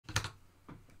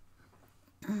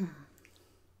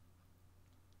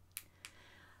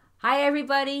Hi,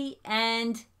 everybody,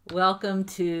 and welcome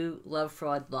to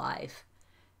Lovefraud Live.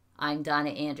 I'm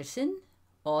Donna Andersen,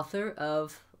 author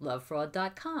of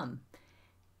Lovefraud.com.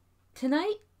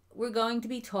 Tonight, we're going to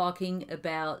be talking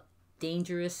about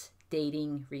dangerous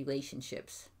dating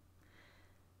relationships.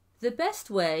 The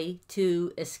best way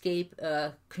to escape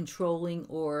a controlling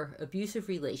or abusive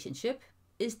relationship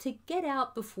is to get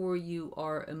out before you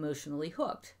are emotionally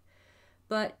hooked.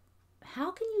 But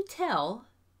how can you tell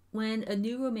when a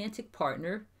new romantic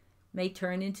partner may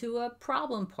turn into a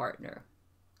problem partner?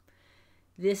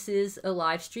 This is a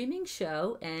live streaming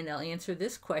show, and I'll answer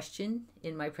this question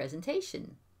in my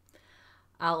presentation.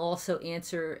 I'll also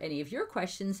answer any of your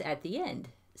questions at the end,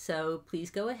 so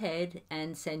please go ahead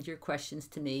and send your questions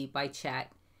to me by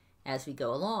chat as we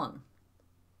go along.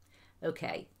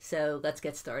 Okay, so let's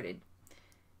get started.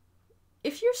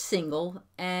 If you're single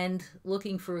and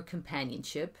looking for a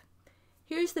companionship,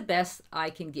 here's the best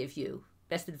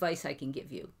advice I can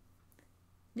give you.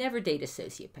 Never date a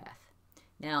sociopath.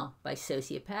 Now, by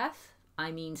sociopath,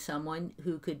 I mean someone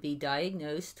who could be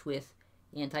diagnosed with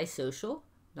antisocial,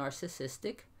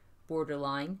 narcissistic,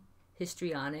 borderline,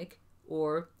 histrionic,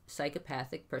 or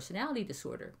psychopathic personality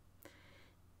disorder.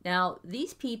 Now,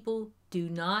 these people do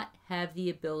not have the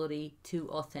ability to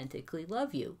authentically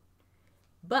love you,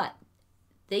 but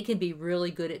they can be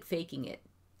really good at faking it,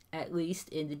 at least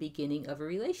in the beginning of a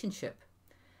relationship.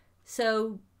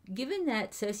 So, given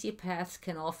that sociopaths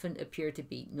can often appear to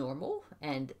be normal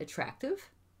and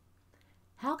attractive,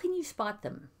 how can you spot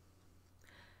them?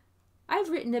 I've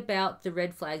written about the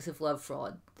red flags of love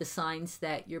fraud, the signs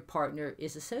that your partner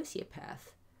is a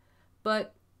sociopath.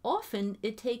 But often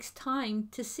it takes time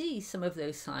to see some of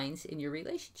those signs in your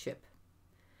relationship.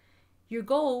 Your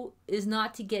goal is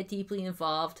not to get deeply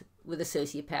involved with a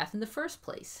sociopath in the first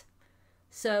place.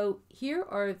 So here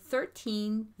are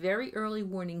 13 very early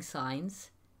warning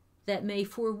signs that may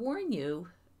forewarn you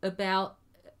about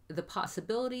the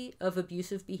possibility of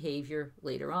abusive behavior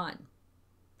later on.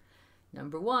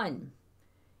 Number 1,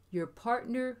 your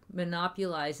partner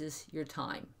monopolizes your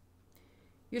time.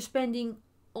 You're spending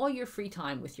all your free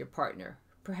time with your partner,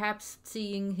 perhaps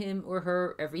seeing him or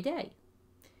her every day.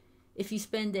 If you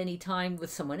spend any time with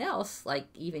someone else, like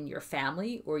even your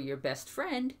family or your best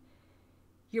friend,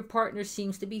 your partner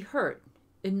seems to be hurt,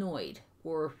 annoyed,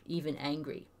 or even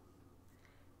angry.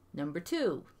 Number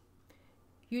 2,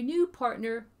 your new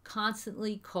partner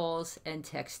constantly calls and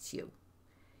texts you.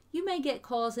 You may get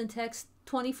calls and texts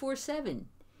 24/7,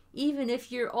 even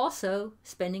if you're also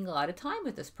spending a lot of time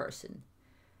with this person.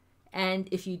 And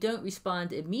if you don't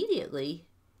respond immediately,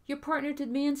 your partner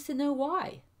demands to know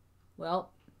why.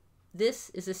 Well, this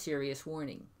is a serious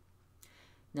warning.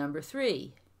 Number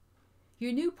 3,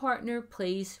 your new partner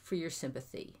plays for your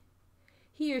sympathy.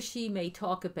 He or she may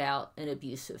talk about an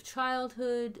abusive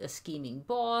childhood, a scheming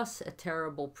boss, a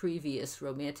terrible previous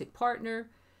romantic partner.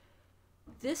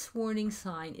 This warning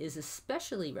sign is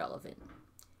especially relevant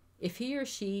if he or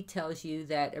she tells you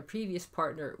that a previous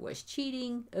partner was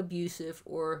cheating, abusive,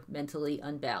 or mentally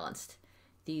unbalanced.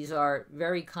 These are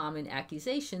very common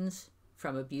accusations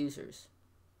from abusers.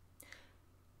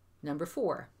 Number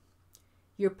 4,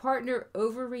 your partner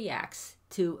overreacts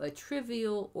to a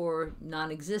trivial or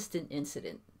non-existent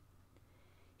incident.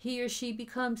 He or she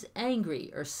becomes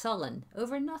angry or sullen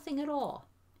over nothing at all,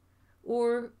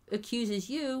 or accuses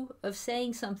you of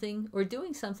saying something or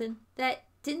doing something that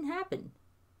didn't happen.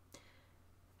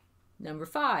 Number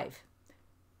 5,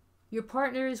 your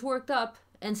partner is worked up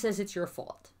and says it's your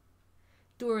fault.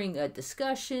 During a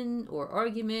discussion or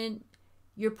argument,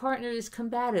 your partner is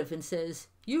combative and says,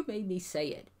 "You made me say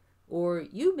it," or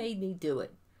 "You made me do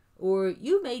it," or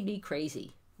 "You made me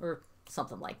crazy," or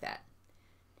something like that.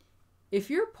 If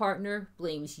your partner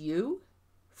blames you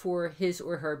for his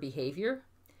or her behavior,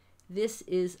 this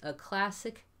is a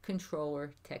classic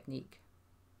controller technique.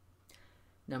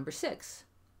 Number 6,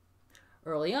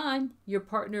 early on, your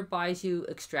partner buys you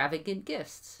extravagant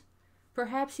gifts.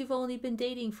 Perhaps you've only been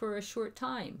dating for a short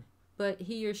time, but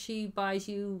he or she buys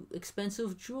you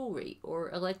expensive jewelry or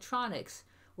electronics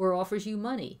or offers you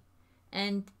money,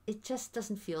 and it just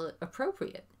doesn't feel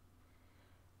appropriate.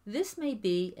 This may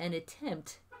be an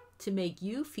attempt to make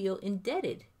you feel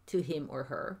indebted to him or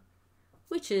her,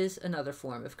 which is another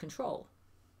form of control.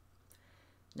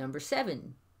 Number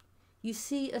 7, you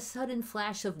see a sudden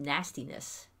flash of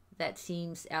nastiness that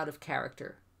seems out of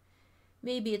character.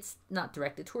 Maybe it's not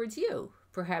directed towards you.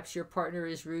 Perhaps your partner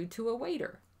is rude to a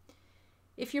waiter.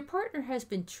 If your partner has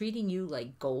been treating you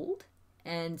like gold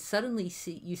and suddenly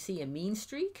you see a mean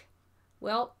streak,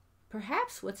 well,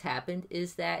 perhaps what's happened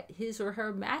is that his or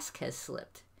her mask has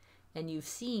slipped and you've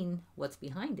seen what's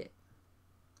behind it.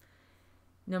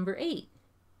 Number 8,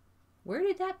 where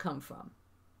did that come from?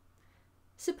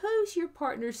 Suppose your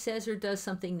partner says or does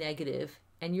something negative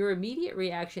and your immediate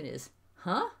reaction is,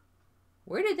 huh?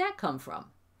 Where did that come from?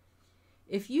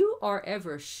 If you are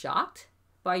ever shocked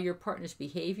by your partner's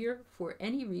behavior for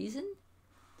any reason,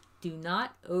 do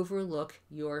not overlook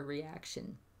your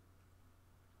reaction.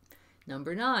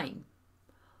 Number 9,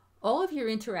 all of your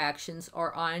interactions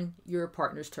are on your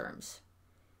partner's terms.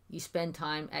 You spend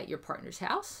time at your partner's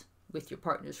house, with your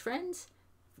partner's friends,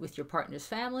 with your partner's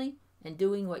family, and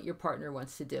doing what your partner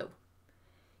wants to do.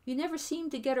 You never seem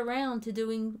to get around to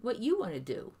doing what you want to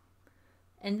do.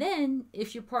 And then,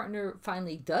 if your partner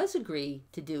finally does agree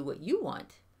to do what you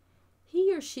want,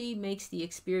 he or she makes the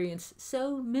experience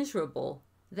so miserable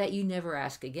that you never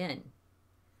ask again.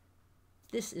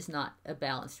 This is not a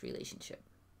balanced relationship.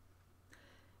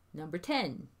 Number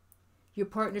 10, your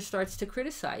partner starts to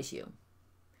criticize you.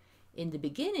 In the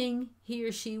beginning, he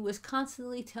or she was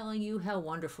constantly telling you how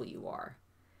wonderful you are.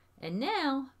 And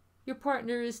now, your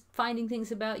partner is finding things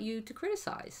about you to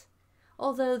criticize,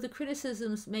 although the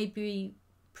criticisms may be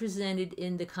presented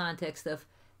in the context of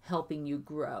helping you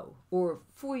grow or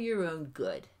for your own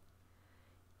good.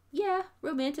 Yeah,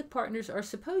 romantic partners are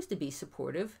supposed to be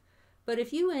supportive, but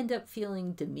if you end up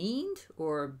feeling demeaned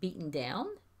or beaten down,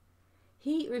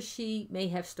 he or she may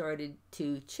have started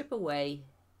to chip away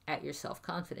at your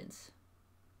self-confidence.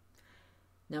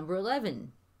 Number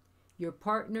 11, your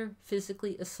partner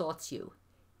physically assaults you,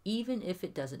 even if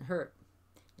it doesn't hurt.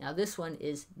 Now this one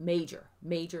is major,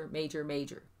 major, major,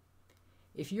 major.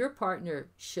 If your partner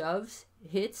shoves,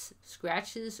 hits,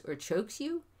 scratches, or chokes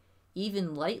you,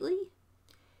 even lightly,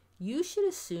 you should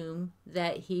assume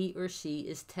that he or she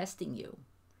is testing you.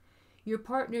 Your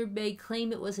partner may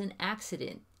claim it was an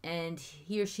accident and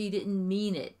he or she didn't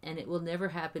mean it and it will never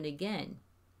happen again.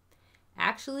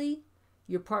 Actually,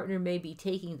 your partner may be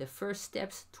taking the first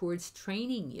steps towards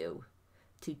training you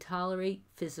to tolerate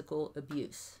physical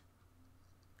abuse.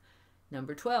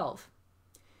 Number 12,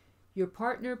 your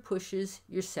partner pushes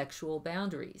your sexual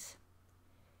boundaries.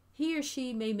 He or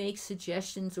she may make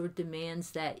suggestions or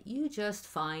demands that you just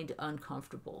find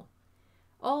uncomfortable,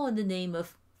 all in the name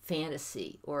of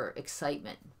fantasy or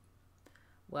excitement.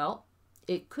 Well,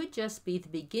 it could just be the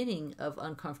beginning of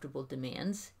uncomfortable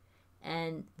demands,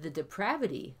 and the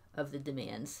depravity of the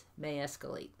demands may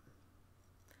escalate.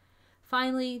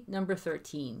 Finally, number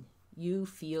 13, you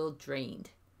feel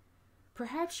drained.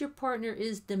 Perhaps your partner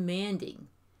is demanding,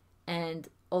 and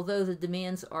although the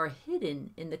demands are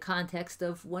hidden in the context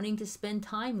of wanting to spend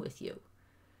time with you,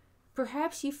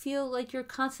 perhaps you feel like you're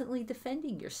constantly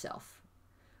defending yourself.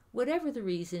 Whatever the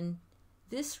reason,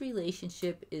 this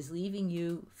relationship is leaving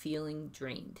you feeling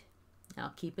drained.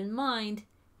 Now keep in mind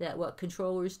that what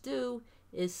controllers do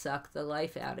is suck the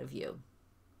life out of you.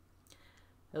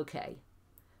 Okay,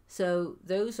 so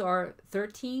those are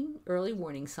 13 early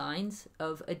warning signs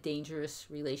of a dangerous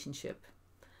relationship.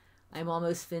 I'm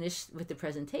almost finished with the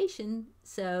presentation,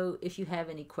 so if you have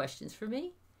any questions for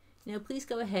me, please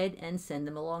go ahead and send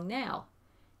them along now.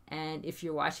 And if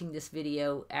you're watching this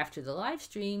video after the live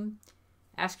stream,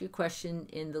 ask your question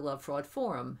in the Lovefraud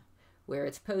Forum where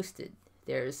it's posted.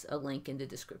 There's a link in the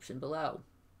description below.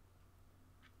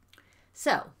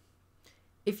 So,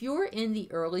 if you're in the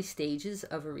early stages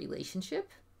of a relationship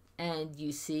and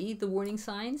you see the warning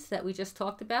signs that we just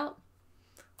talked about,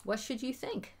 what should you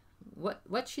think?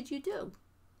 What should you do?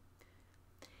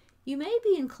 You may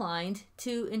be inclined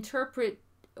to interpret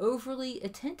overly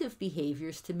attentive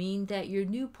behaviors to mean that your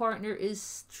new partner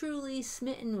is truly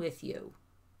smitten with you.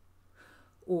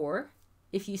 Or,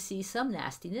 if you see some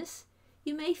nastiness,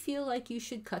 you may feel like you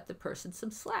should cut the person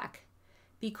some slack,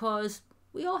 because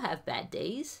we all have bad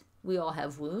days, we all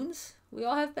have wounds, we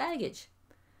all have baggage.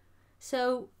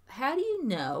 So, how do you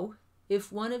know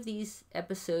if one of these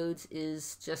episodes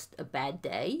is just a bad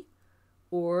day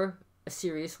or a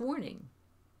serious warning?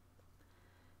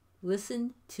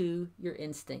 Listen to your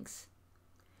instincts.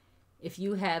 If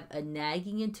you have a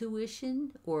nagging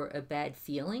intuition or a bad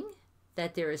feeling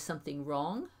that there is something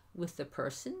wrong with the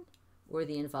person or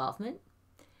the involvement,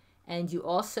 and you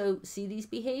also see these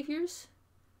behaviors,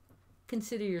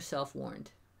 consider yourself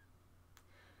warned.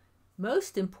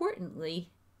 Most importantly,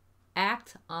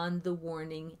 act on the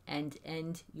warning and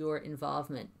end your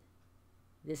involvement.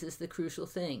 This is the crucial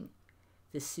thing.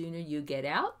 The sooner you get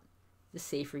out, the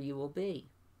safer you will be.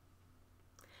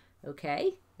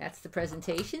 Okay, that's the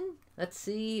presentation. Let's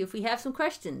see if we have some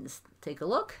questions. Take a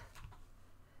look.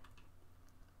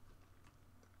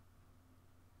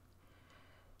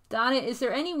 Donna, is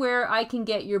there anywhere I can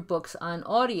get your books on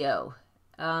audio?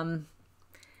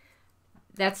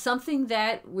 That's something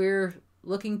that we're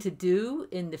looking to do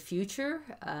in the future.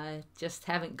 Just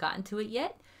haven't gotten to it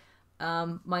yet.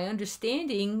 My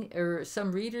understanding, or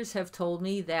some readers have told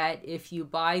me, that if you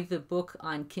buy the book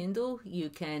on Kindle, you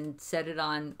can set it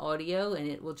on audio and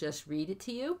it will just read it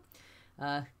to you.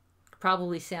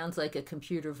 Probably sounds like a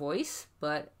computer voice,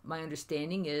 but my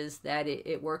understanding is that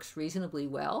it works reasonably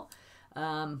well.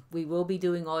 We will be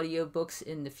doing audiobooks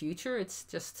in the future. It's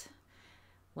just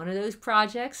one of those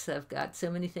projects. I've got so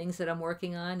many things that I'm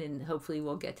working on, and hopefully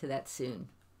we'll get to that soon.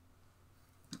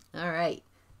 All right.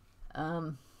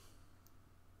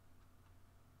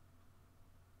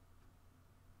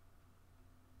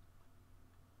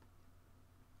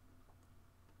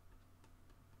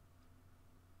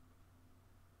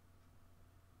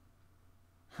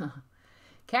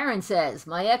 Karen says,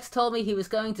 my ex told me he was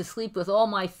going to sleep with all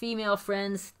my female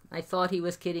friends. I thought he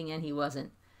was kidding, and he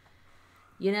wasn't.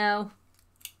 You know,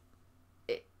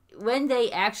 when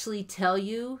they actually tell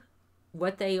you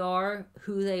what they are,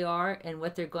 who they are, and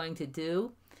what they're going to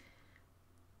do,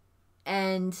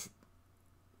 and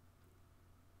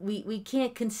we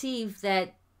can't conceive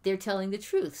that they're telling the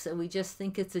truth, so we just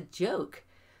think it's a joke.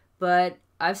 But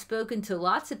I've spoken to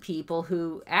lots of people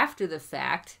who, after the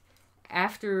fact,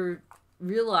 after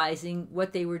realizing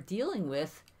what they were dealing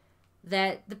with,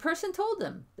 that the person told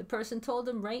them. The person told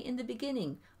them right in the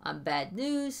beginning, I'm bad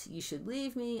news, you should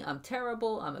leave me, I'm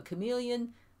terrible, I'm a chameleon.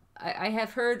 I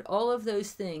have heard all of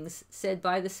those things said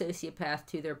by the sociopath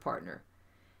to their partner.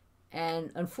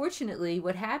 And unfortunately,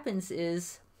 what happens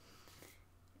is,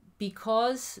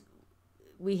 because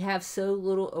we have so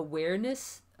little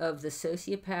awareness of the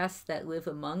sociopaths that live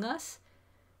among us,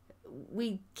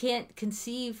 we can't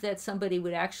conceive that somebody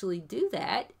would actually do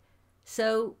that.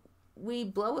 So we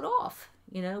blow it off.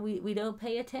 You know, we don't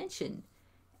pay attention.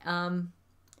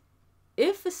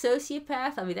 If a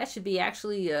sociopath, I mean, that should be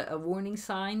actually a warning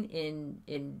sign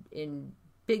in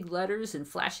big letters and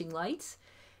flashing lights.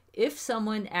 If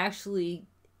someone actually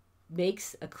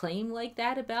makes a claim like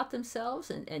that about themselves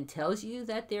and tells you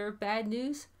that they're bad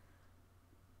news,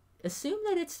 assume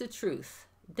that it's the truth.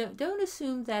 Don't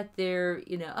assume that they're,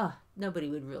 you know, oh, nobody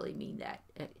would really mean that.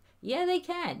 Yeah, they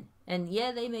can. And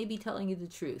yeah, they may be telling you the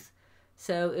truth.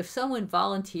 So if someone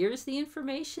volunteers the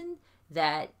information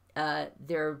that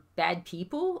they're bad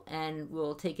people and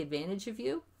will take advantage of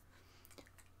you,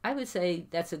 I would say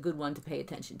that's a good one to pay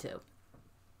attention to.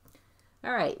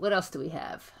 All right, what else do we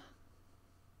have?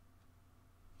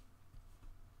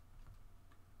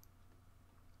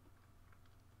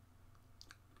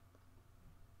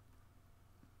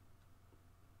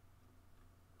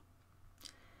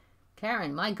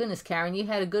 Karen, my goodness, Karen, you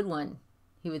had a good one.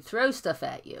 He would throw stuff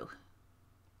at you.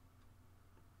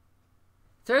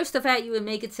 Throw stuff at you and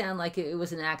make it sound like it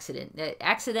was an accident. That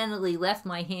accidentally left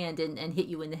my hand and hit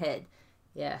you in the head.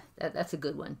 Yeah, that's a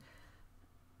good one.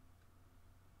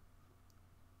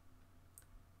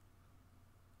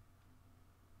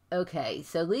 Okay,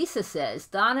 so Lisa says,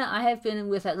 Donna, I have been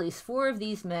with at least 4 of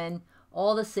these men,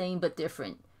 all the same but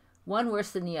different. One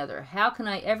worse than the other. How can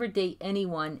I ever date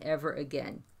anyone ever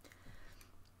again?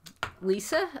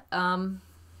 Lisa,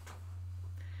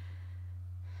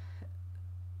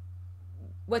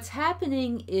 what's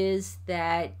happening is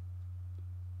that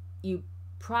you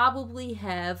probably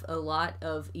have a lot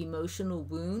of emotional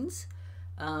wounds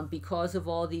because of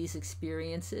all these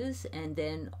experiences, and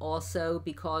then also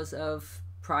because of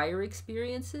prior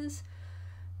experiences.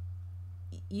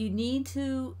 You need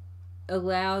to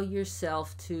allow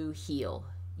yourself to heal.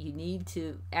 You need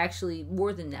to actually,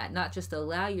 more than that, not just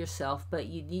allow yourself, but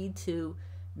you need to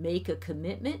make a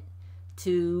commitment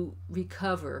to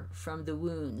recover from the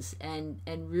wounds and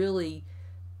really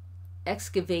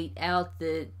excavate out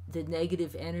the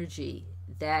negative energy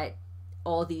that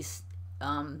all these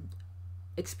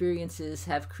experiences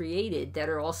have created that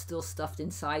are all still stuffed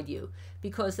inside you.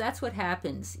 Because that's what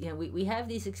happens. You know, we have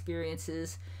these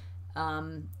experiences.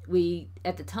 We,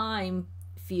 at the time,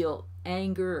 feel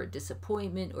anger or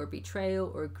disappointment or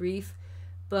betrayal or grief,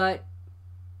 but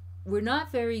we're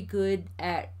not very good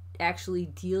at actually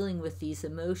dealing with these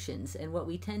emotions, and what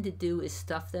we tend to do is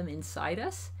stuff them inside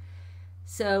us.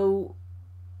 So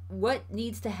what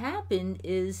needs to happen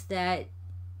is that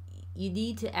you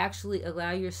need to actually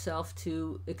allow yourself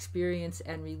to experience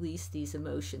and release these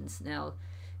emotions. Now,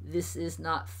 this is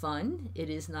not fun,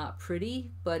 it is not pretty,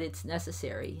 but it's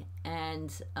necessary.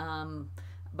 And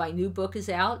my new book is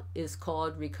out. It's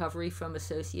called Recovery from a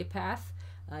Sociopath.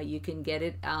 You can get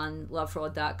it on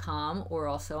Lovefraud.com or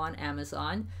also on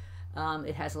Amazon.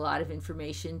 It has a lot of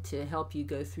information to help you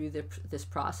go through this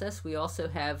process. We also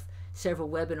have several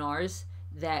webinars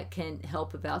that can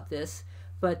help about this.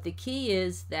 But the key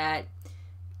is that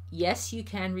yes, you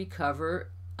can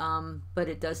recover, but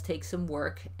it does take some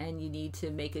work, and you need to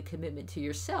make a commitment to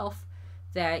yourself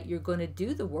that you're going to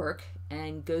do the work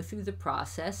and go through the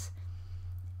process.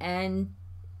 And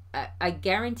I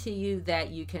guarantee you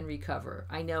that you can recover.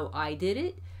 I know I did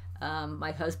it.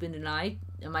 My husband and I,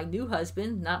 my new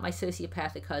husband, not my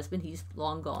sociopathic husband, he's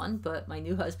long gone, but my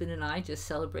new husband and I just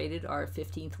celebrated our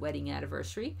 15th wedding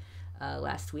anniversary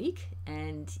last week,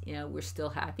 and we're still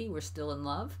happy, we're still in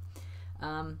love.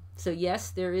 So yes,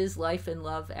 there is life and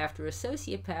love after a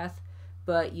sociopath,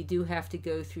 but you do have to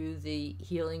go through the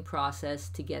healing process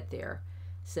to get there.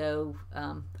 So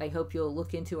I hope you'll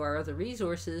look into our other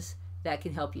resources that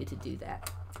can help you to do that.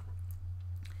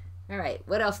 All right,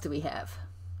 what else do we have?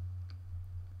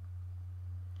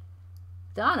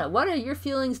 Donna, what are your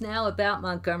feelings now about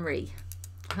Montgomery?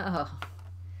 Oh.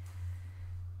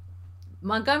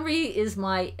 Montgomery is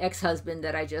my ex-husband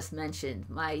that I just mentioned,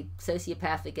 my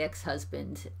sociopathic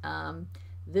ex-husband.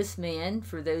 This man,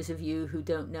 for those of you who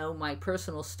don't know my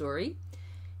personal story,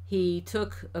 he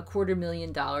took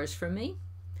 $250,000 from me.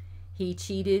 He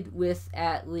cheated with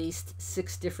at least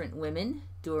 6 different women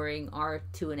during our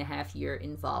 2.5-year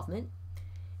involvement.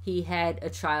 He had a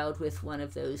child with one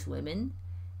of those women.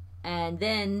 And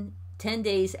then 10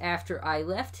 days after I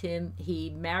left him, he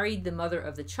married the mother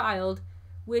of the child,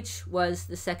 which was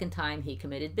the second time he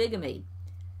committed bigamy.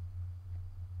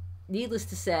 Needless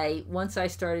to say, once I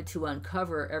started to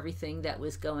uncover everything that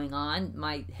was going on,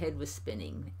 my head was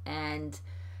spinning. And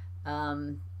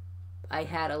I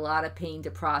had a lot of pain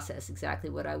to process, exactly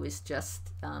what I was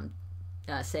just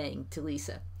saying to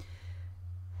Lisa.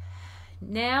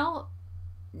 Now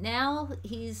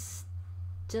he's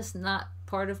just not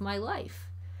part of my life.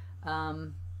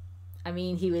 I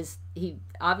mean, he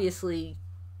obviously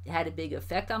had a big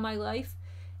effect on my life.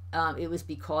 It was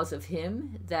because of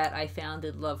him that I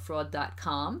founded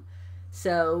Lovefraud.com.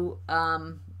 So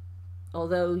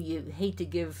although you hate to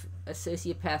give a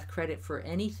sociopath credit for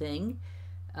anything,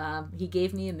 he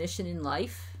gave me a mission in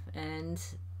life, and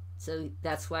so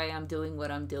that's why I'm doing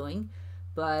what I'm doing.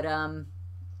 But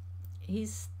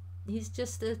he's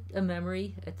just a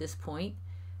memory at this point.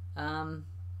 In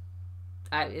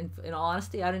all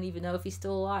honesty, I don't even know if he's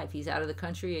still alive. He's out of the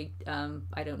country.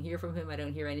 I don't hear from him. I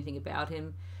don't hear anything about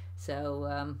him.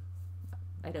 So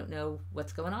I don't know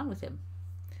what's going on with him.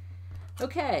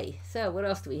 Okay, so what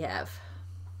else do we have?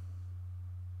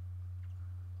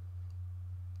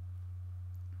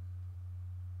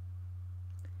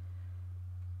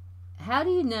 How do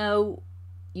you know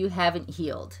you haven't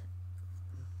healed?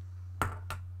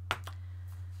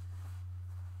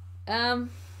 I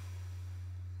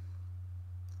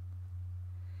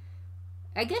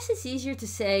guess it's easier to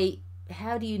say,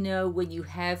 how do you know when you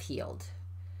have healed?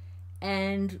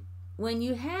 And when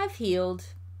you have healed,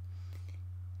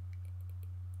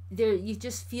 you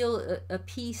just feel a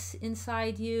peace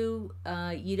inside you.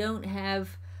 You don't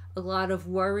have a lot of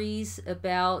worries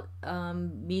about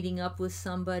meeting up with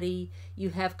somebody.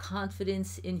 You have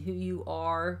confidence in who you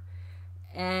are,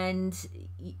 and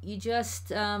you just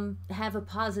have a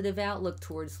positive outlook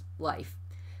towards life.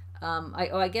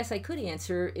 I guess I could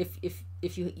answer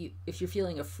if you're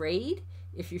feeling afraid,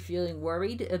 if you're feeling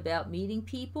worried about meeting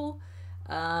people,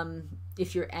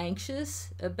 if you're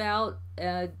anxious about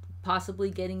possibly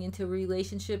getting into a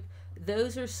relationship.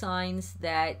 Those are signs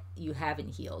that you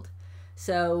haven't healed.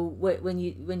 So when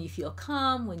you feel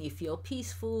calm, when you feel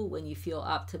peaceful, when you feel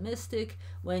optimistic,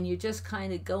 when you're just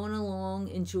kind of going along,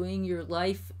 enjoying your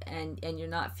life, and you're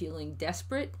not feeling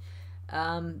desperate,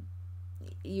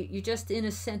 you're just in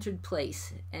a centered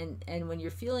place. And when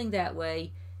you're feeling that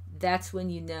way, that's when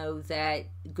you know that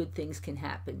good things can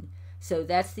happen. So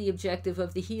that's the objective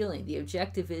of the healing. The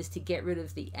objective is to get rid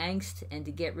of the angst, and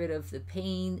to get rid of the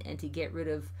pain, and to get rid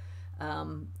of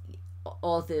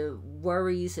all the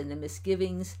worries and the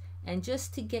misgivings, and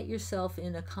just to get yourself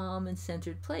in a calm and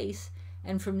centered place.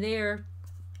 And from there,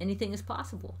 anything is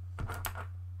possible.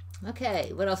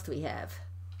 Okay, what else do we have?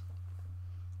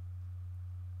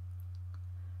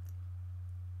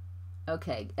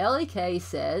 Okay, LAK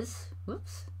says,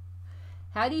 whoops,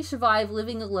 how do you survive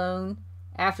living alone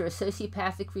after a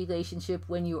sociopathic relationship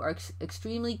when you are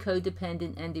extremely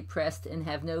codependent and depressed and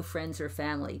have no friends or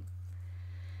family?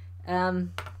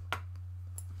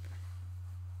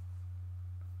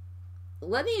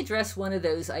 Let me address one of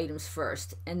those items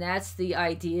first, and that's the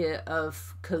idea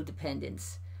of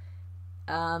codependence.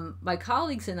 My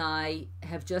colleagues and I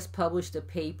have just published a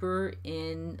paper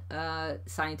in a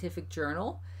scientific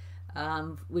journal,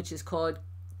 which is called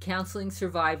Counseling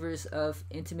Survivors of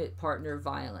Intimate Partner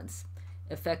Violence,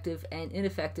 Effective and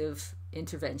Ineffective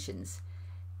Interventions.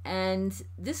 And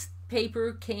this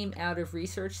paper came out of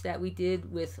research that we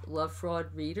did with Lovefraud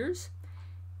readers.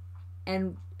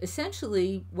 And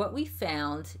essentially what we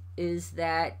found is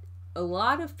that a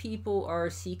lot of people are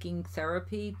seeking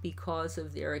therapy because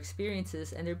of their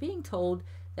experiences, and they're being told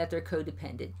that they're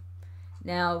codependent.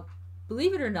 Now,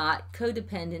 believe it or not,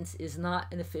 codependence is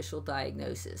not an official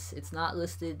diagnosis. It's not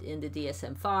listed in the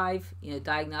DSM-5,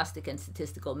 Diagnostic and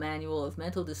Statistical Manual of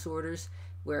Mental Disorders,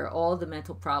 where all the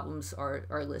mental problems are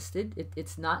listed.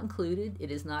 It's not included.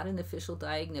 It is not an official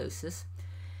diagnosis.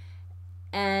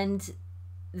 And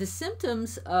the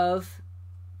symptoms of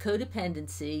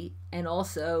codependency, and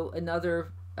also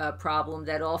another problem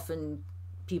that often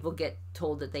people get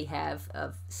told that they have,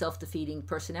 of self-defeating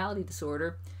personality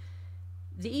disorder,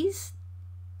 these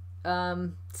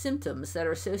symptoms that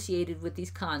are associated with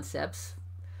these concepts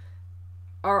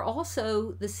are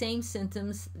also the same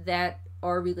symptoms that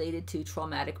are related to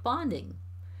traumatic bonding.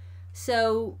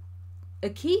 So a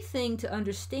key thing to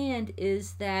understand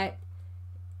is that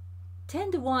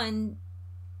 10 to 1,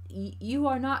 you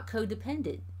are not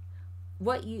codependent.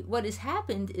 What has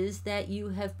happened is that you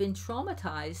have been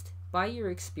traumatized by your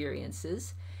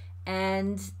experiences,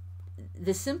 and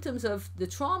the symptoms of the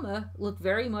trauma look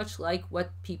very much like what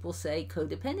people say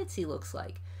codependency looks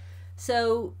like.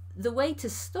 So the way to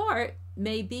start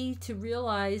may be to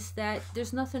realize that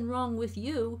there's nothing wrong with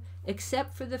you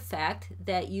except for the fact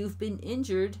that you've been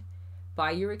injured by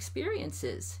your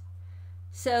experiences.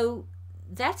 So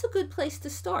that's a good place to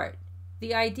start.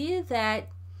 The idea that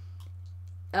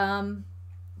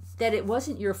that it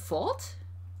wasn't your fault,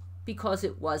 because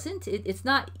it wasn't. It's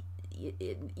not.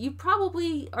 You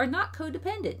probably are not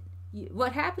codependent.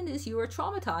 What happened is you were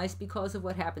traumatized because of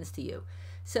what happens to you.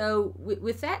 So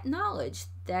with that knowledge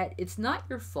that it's not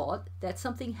your fault, that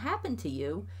something happened to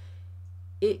you,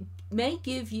 it may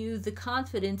give you the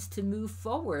confidence to move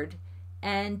forward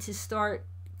and to start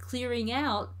clearing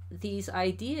out these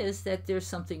ideas that there's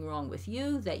something wrong with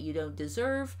you, that you don't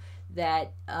deserve,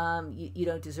 that you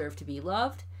don't deserve to be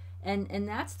loved. And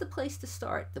that's the place to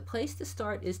start. The place to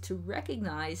start is to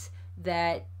recognize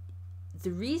that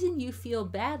the reason you feel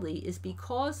badly is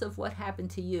because of what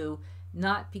happened to you,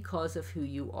 not because of who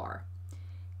you are.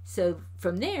 So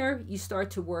from there, you start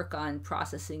to work on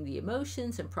processing the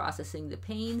emotions and processing the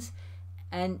pains.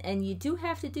 And you do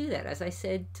have to do that. As I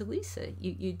said to Lisa,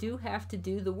 you do have to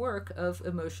do the work of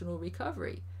emotional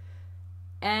recovery.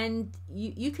 And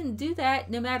you can do that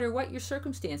no matter what your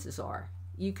circumstances are.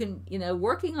 You can,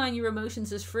 working on your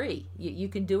emotions is free. You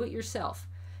can do it yourself.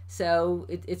 So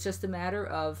it's just a matter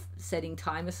of setting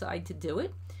time aside to do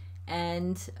it,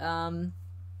 and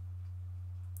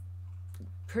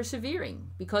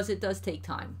persevering, because it does take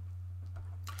time.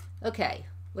 Okay,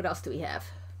 what else do we have?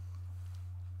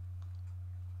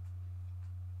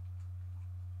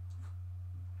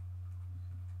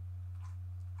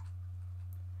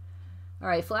 All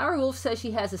right, Flower Wolf says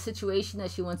she has a situation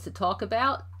that she wants to talk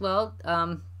about. Well,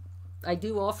 I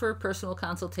do offer personal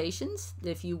consultations.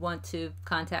 If you want to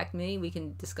contact me, we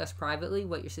can discuss privately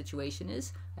what your situation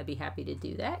is. I'd be happy to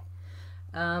do that.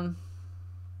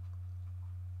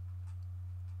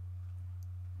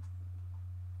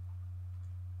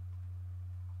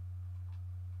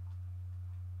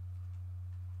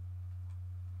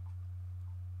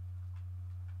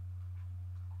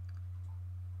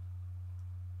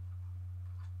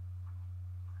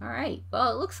 All right,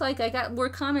 well, it looks like I got more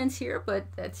comments here, but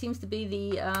that seems to be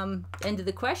the end of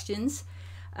the questions.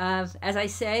 As I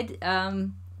said,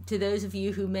 to those of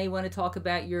you who may want to talk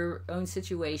about your own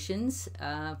situations,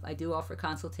 I do offer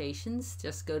consultations.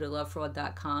 Just go to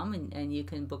lovefraud.com and you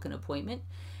can book an appointment.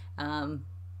 And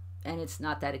it's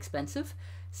not that expensive.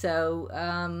 So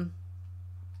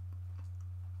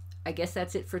I guess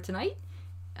that's it for tonight.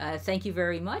 Thank you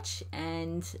very much,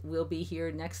 and we'll be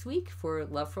here next week for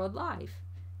Lovefraud Live.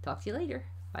 Talk to you later.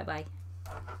 Bye-bye.